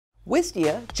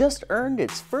Wistia just earned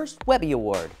its first Webby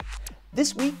Award.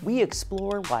 This week, we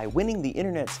explore why winning the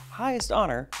internet's highest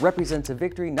honor represents a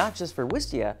victory not just for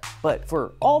Wistia, but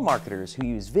for all marketers who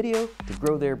use video to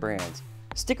grow their brands.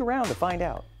 Stick around to find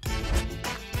out.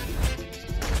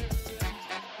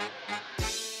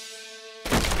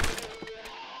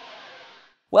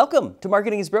 Welcome to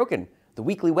Marketing is Broken, the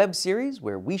weekly web series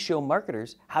where we show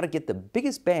marketers how to get the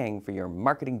biggest bang for your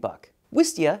marketing buck.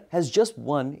 Wistia has just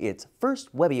won its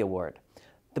first Webby Award.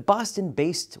 The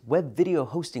Boston-based web video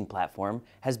hosting platform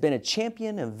has been a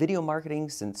champion of video marketing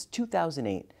since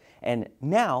 2008, and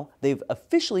now they've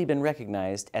officially been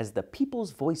recognized as the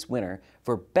People's Voice winner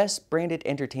for Best Branded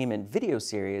Entertainment Video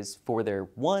Series for their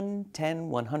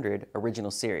 1-10-100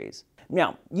 original series.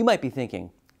 Now, you might be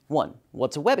thinking, 1.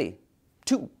 What's a Webby?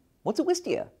 2. What's a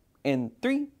Wistia? And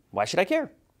 3. Why should I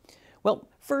care? Well,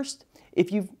 first,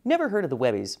 if you've never heard of the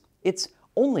Webbies, it's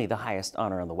only the highest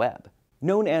honor on the web.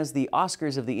 Known as the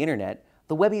Oscars of the internet,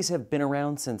 the Webbies have been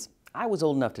around since I was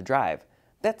old enough to drive.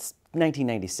 That's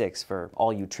 1996 for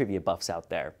all you trivia buffs out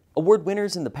there. Award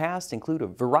winners in the past include a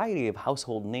variety of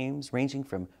household names ranging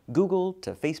from Google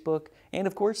to Facebook, and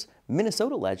of course,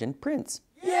 Minnesota legend Prince.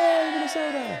 Yay,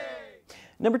 Minnesota!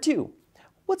 Number 2,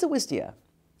 what's a Wistia?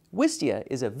 Wistia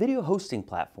is a video hosting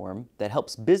platform that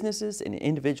helps businesses and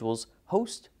individuals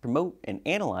host, promote, and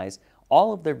analyze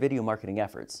all of their video marketing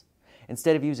efforts.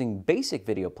 Instead of using basic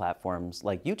video platforms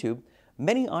like YouTube,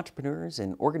 many entrepreneurs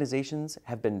and organizations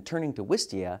have been turning to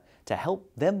Wistia to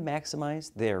help them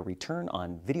maximize their return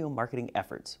on video marketing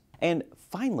efforts. And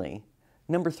finally,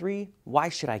 number 3, why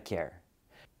should I care?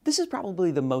 This is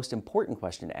probably the most important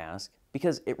question to ask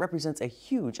because it represents a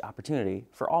huge opportunity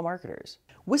for all marketers.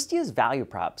 Wistia's value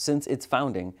prop since its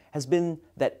founding has been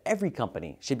that every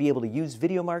company should be able to use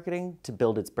video marketing to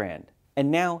build its brand. And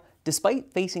now,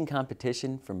 despite facing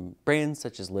competition from brands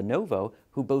such as Lenovo,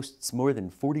 who boasts more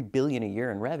than $40 billion a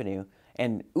year in revenue,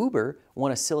 and Uber,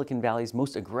 one of Silicon Valley's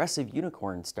most aggressive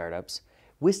unicorn startups,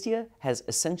 Wistia has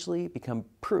essentially become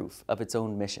proof of its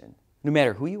own mission. No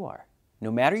matter who you are, no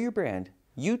matter your brand,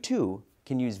 you too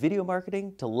can use video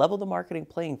marketing to level the marketing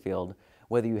playing field,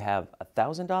 whether you have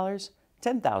 $1,000,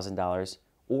 $10,000,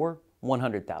 or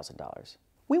 $100,000.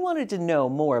 We wanted to know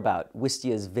more about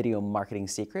Wistia's video marketing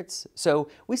secrets, so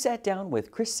we sat down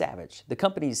with Chris Savage, the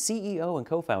company's CEO and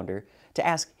co-founder, to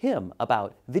ask him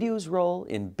about video's role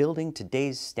in building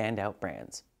today's standout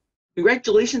brands.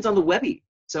 Congratulations on the Webby.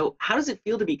 So how does it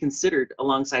feel to be considered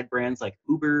alongside brands like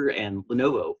Uber and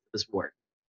Lenovo for this award?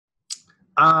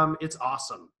 It's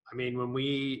awesome. I mean, when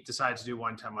we decided to do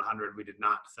 1-10-100, we did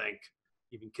not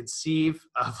even conceive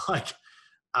of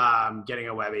getting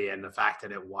a Webby, and the fact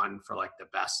that it won for the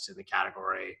best in the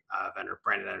category of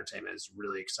branded entertainment is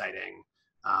really exciting,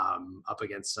 up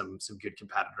against some good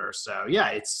competitors. So yeah,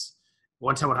 it's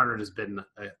 1-10-100 has been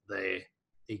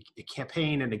a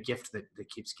campaign and a gift that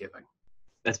keeps giving.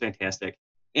 That's fantastic.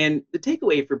 And the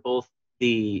takeaway for both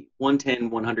the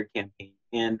 1-10-100 campaign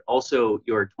and also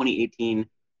your 2018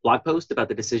 blog post about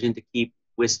the decision to keep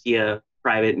Wistia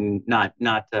private and not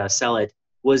sell it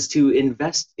was to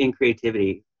invest in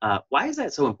creativity. Why is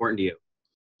that so important to you?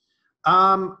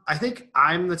 I think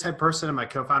I'm the type of person, and my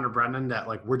co-founder Brendan, that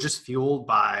we're just fueled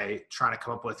by trying to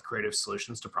come up with creative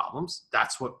solutions to problems.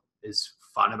 That's what is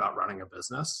fun about running a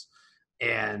business.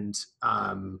 And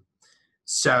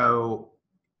so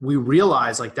we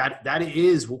realize that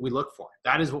is what we look for.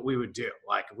 That is what we would do.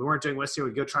 If we weren't doing Wistia,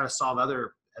 we'd go try to solve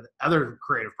other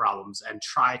creative problems and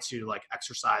try to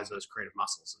exercise those creative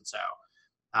muscles. And so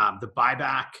the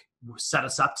buyback set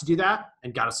us up to do that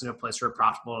and got us in a place where we're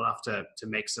profitable enough to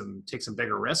take some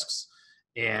bigger risks.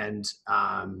 And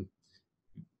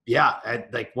yeah,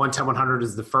 1-10-100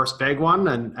 is the first big one,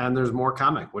 and there's more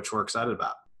coming, which we're excited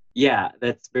about. Yeah,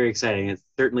 that's very exciting. It's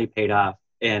certainly paid off.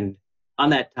 And on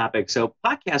that topic, so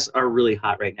podcasts are really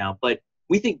hot right now, but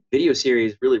we think video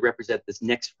series really represent this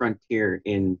next frontier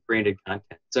in branded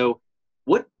content. So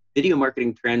what video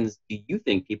marketing trends do you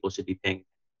think people should be paying?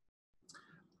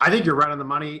 I think you're right on the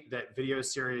money that video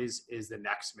series is the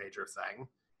next major thing.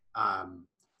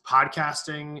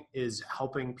 Podcasting is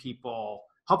helping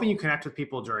you connect with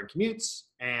people during commutes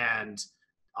and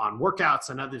on workouts,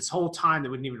 and this whole time they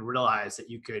wouldn't even realize that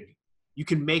you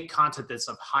can make content that's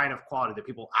of high enough quality that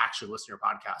people actually listen to your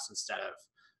podcast instead of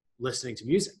listening to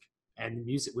music. And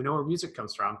music, we know where music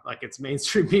comes from. It's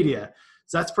mainstream media.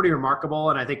 So that's pretty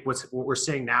remarkable. And I think what we're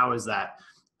seeing now is that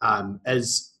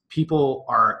as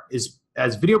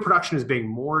video production is being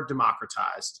more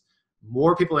democratized,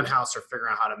 more people in-house are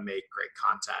figuring out how to make great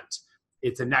content.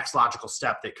 It's the next logical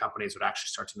step that companies would actually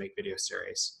start to make video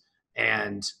series.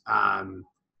 And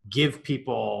give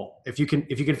people, if you can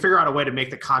figure out a way to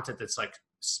make the content that's like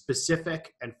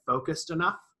specific and focused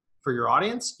enough for your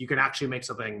audience, you can actually make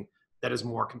something that is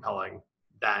more compelling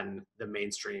than the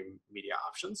mainstream media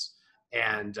options.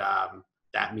 And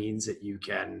that means that you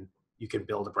can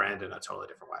build a brand in a totally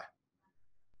different way.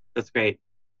 That's great.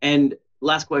 And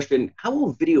last question, how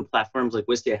will video platforms like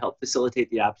Wistia help facilitate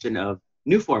the option of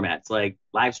new formats like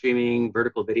live streaming,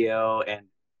 vertical video, and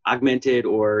augmented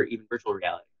or even virtual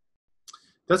reality?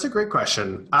 That's a great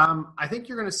question. I think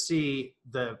you're going to see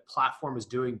the platform is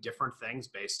doing different things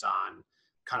based on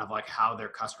kind of like how their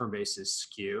customer bases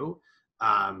skew.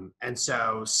 And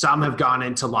so some have gone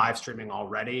into live streaming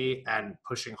already and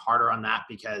pushing harder on that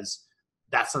because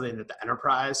that's something that the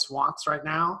enterprise wants right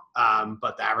now.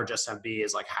 But the average SMB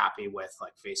is like happy with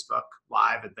like Facebook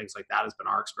Live and things like that has been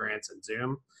our experience, and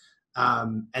Zoom.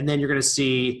 And then you're going to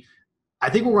see, I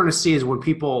think what we're going to see is when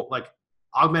people like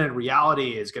augmented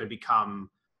reality is going to become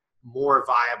more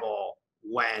viable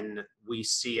when we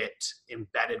see it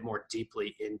embedded more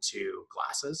deeply into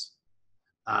glasses.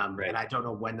 Right. And I don't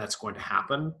know when that's going to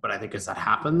happen, but I think as that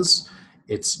happens,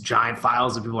 it's giant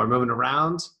files that people are moving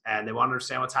around and they want to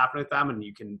understand what's happening with them. And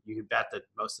you can bet that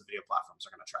most of the video platforms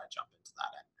are going to try to jump into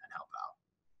that and help out.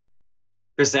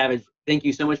 Chris Savage, thank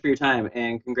you so much for your time,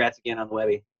 and congrats again on the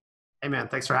Webby. Hey man,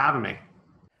 thanks for having me.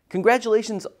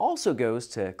 Congratulations also goes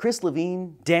to Chris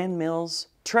Levine, Dan Mills,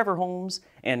 Trevor Holmes,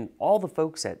 and all the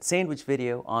folks at Sandwich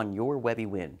Video on your Webby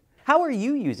win. How are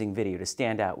you using video to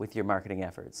stand out with your marketing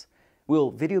efforts?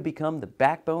 Will video become the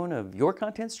backbone of your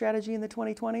content strategy in the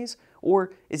 2020s?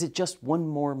 Or is it just one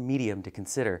more medium to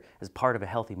consider as part of a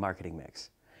healthy marketing mix?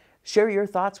 Share your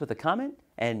thoughts with a comment,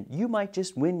 and you might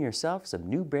just win yourself some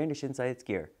new Brandish Insights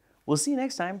gear. We'll see you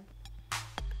next time.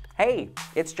 Hey,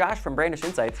 it's Josh from Brandish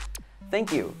Insights.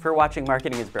 Thank you for watching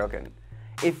Marketing is Broken.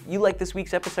 If you like this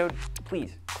week's episode,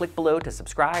 please click below to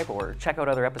subscribe or check out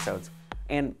other episodes.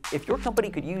 And if your company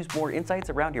could use more insights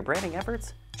around your branding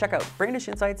efforts, check out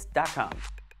brandishinsights.com.